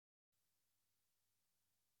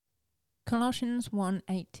Colossians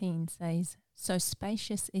 1:18 says, "So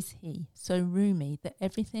spacious is he, so roomy that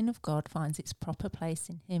everything of God finds its proper place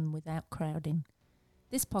in him without crowding."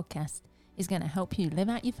 This podcast is going to help you live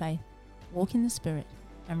out your faith, walk in the Spirit,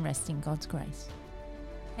 and rest in God's grace.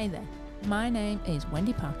 Hey there, my name is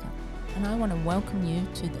Wendy Parker, and I want to welcome you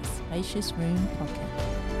to the Spacious Room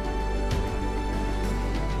podcast.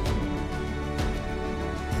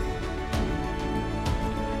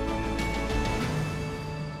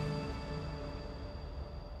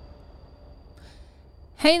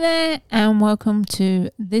 Hey there, and welcome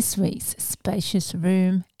to this week's Spacious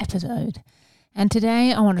Room episode. And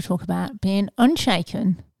today I want to talk about being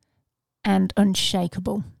unshaken and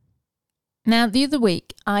unshakable. Now, the other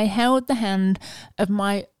week I held the hand of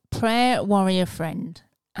my prayer warrior friend,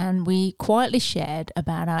 and we quietly shared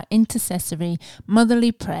about our intercessory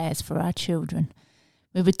motherly prayers for our children.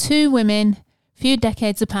 We were two women, few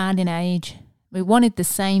decades apart in age. We wanted the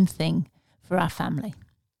same thing for our family,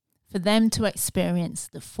 for them to experience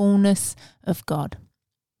the fullness of God.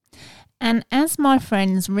 And as my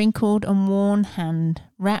friend's wrinkled and worn hand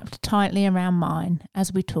wrapped tightly around mine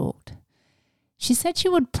as we talked, she said she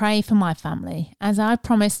would pray for my family, as I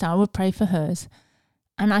promised I would pray for hers,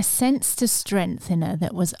 and I sensed a strength in her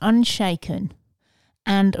that was unshaken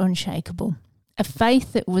and unshakable, a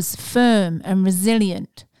faith that was firm and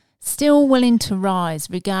resilient, still willing to rise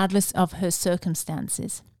regardless of her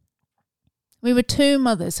circumstances. We were two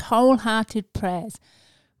mothers, wholehearted prayers.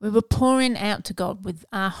 We were pouring out to God with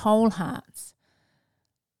our whole hearts.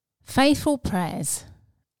 Faithful prayers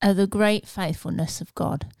are the great faithfulness of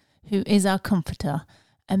God, who is our comforter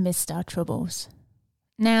amidst our troubles.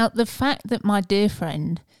 Now, the fact that my dear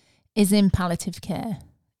friend is in palliative care,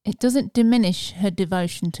 it doesn't diminish her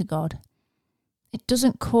devotion to God. It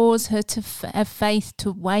doesn't cause her her faith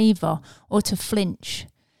to waver or to flinch.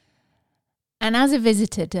 And as I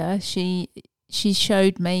visited her, she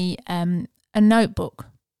showed me a notebook,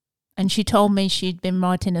 and she told me she'd been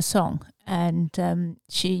writing a song, and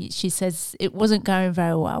she says it wasn't going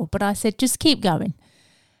very well, but I said, just keep going.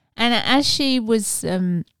 And as she was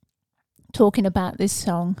talking about this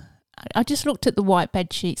song, I just looked at the white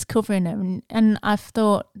bed sheets covering her, and I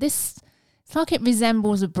thought, it's like it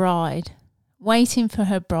resembles a bride waiting for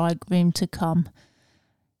her bridegroom to come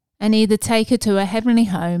and either take her to a heavenly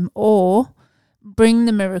home or bring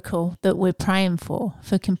the miracle that we're praying for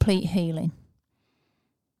complete healing.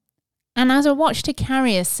 And as I watched her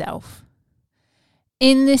carry herself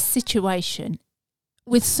in this situation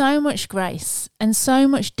with so much grace and so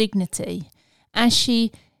much dignity, as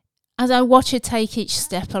I watch her take each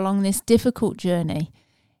step along this difficult journey,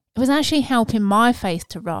 it was actually helping my faith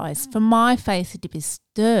to rise, for my faith to be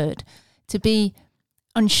stirred, to be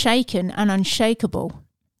unshaken and unshakable,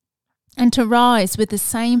 and to rise with the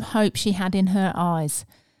same hope she had in her eyes,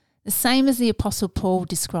 the same as the Apostle Paul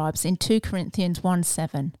describes in 2 Corinthians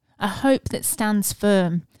 1:7, a hope that stands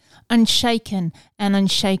firm, unshaken and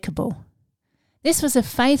unshakable. This was a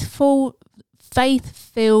faith-filled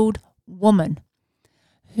woman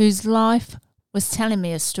whose life was telling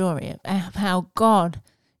me a story of how God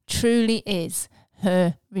truly is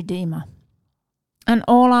her Redeemer. And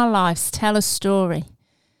all our lives tell a story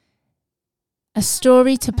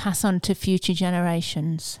to pass on to future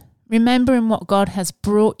generations, remembering what God has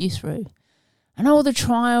brought you through, and all the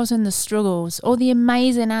trials and the struggles, all the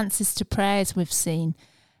amazing answers to prayers we've seen,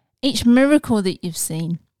 each miracle that you've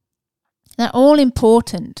seen. They're all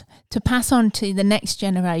important to pass on to the next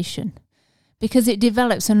generation, because it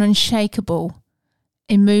develops an unshakable,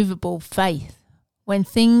 immovable faith when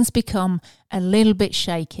things become a little bit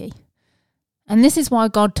shaky. And this is why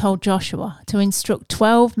God told Joshua to instruct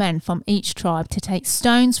 12 men from each tribe to take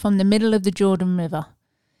stones from the middle of the Jordan River.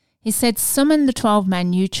 He said, "Summon the 12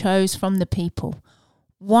 men you chose from the people,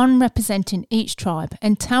 one representing each tribe,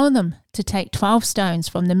 and tell them to take 12 stones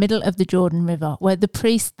from the middle of the Jordan River, where the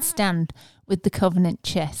priests stand with the covenant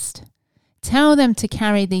chest. Tell them to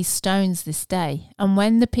carry these stones this day, and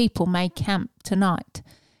when the people make camp tonight,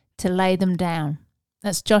 to lay them down."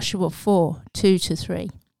 That's Joshua 4:2-3.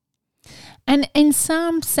 And in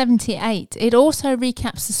Psalm 78, it also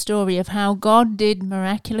recaps the story of how God did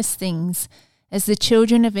miraculous things as the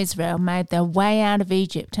children of Israel made their way out of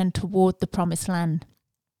Egypt and toward the promised land.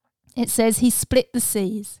 It says he split the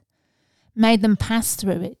seas, made them pass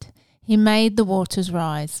through it. He made the waters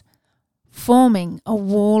rise, forming a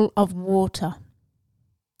wall of water.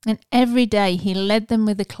 And every day he led them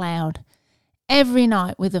with a cloud. Every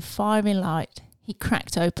night with a fiery light, he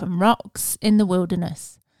cracked open rocks in the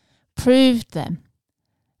wilderness. Proved them.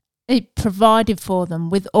 It provided for them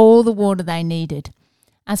with all the water they needed,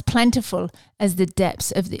 as plentiful as the depths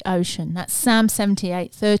of the ocean. That's Psalm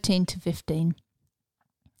 78, 13 to 15.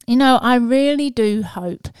 You know, I really do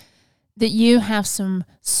hope that you have some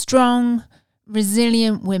strong,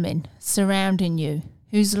 resilient women surrounding you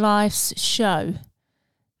whose lives show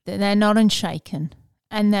that they're not unshaken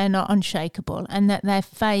and they're not unshakable, and that their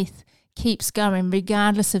faith keeps going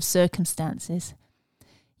regardless of circumstances.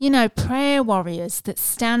 You know, prayer warriors that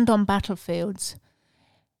stand on battlefields,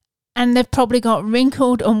 and they've probably got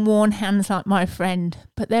wrinkled and worn hands like my friend,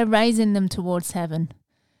 but they're raising them towards heaven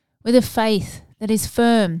with a faith that is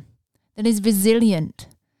firm, that is resilient.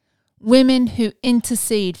 Women who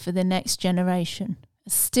intercede for the next generation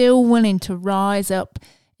are still willing to rise up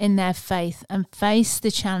in their faith and face the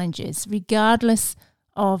challenges regardless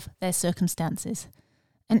of their circumstances.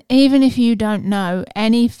 And even if you don't know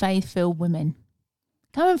any faith-filled women,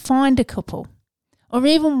 go and find a couple, or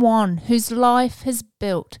even one whose life has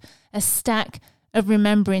built a stack of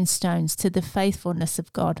remembering stones to the faithfulness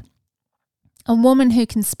of God. A woman who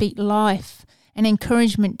can speak life and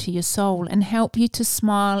encouragement to your soul and help you to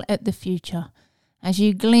smile at the future as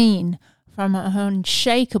you glean from an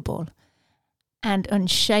unshakable and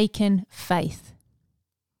unshaken faith.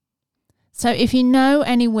 So if you know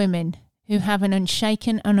any women who have an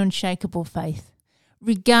unshaken and unshakable faith,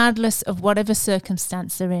 regardless of whatever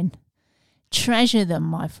circumstance they're in, treasure them,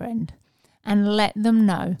 my friend, and let them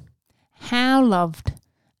know how loved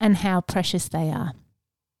and how precious they are.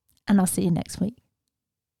 And I'll see you next week.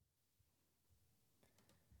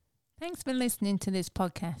 Thanks for listening to this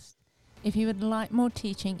podcast. If you would like more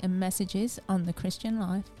teaching and messages on the Christian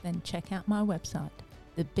life, then check out my website,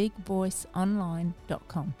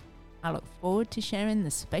 thebigvoiceonline.com. I look forward to sharing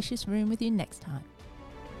the spacious room with you next time.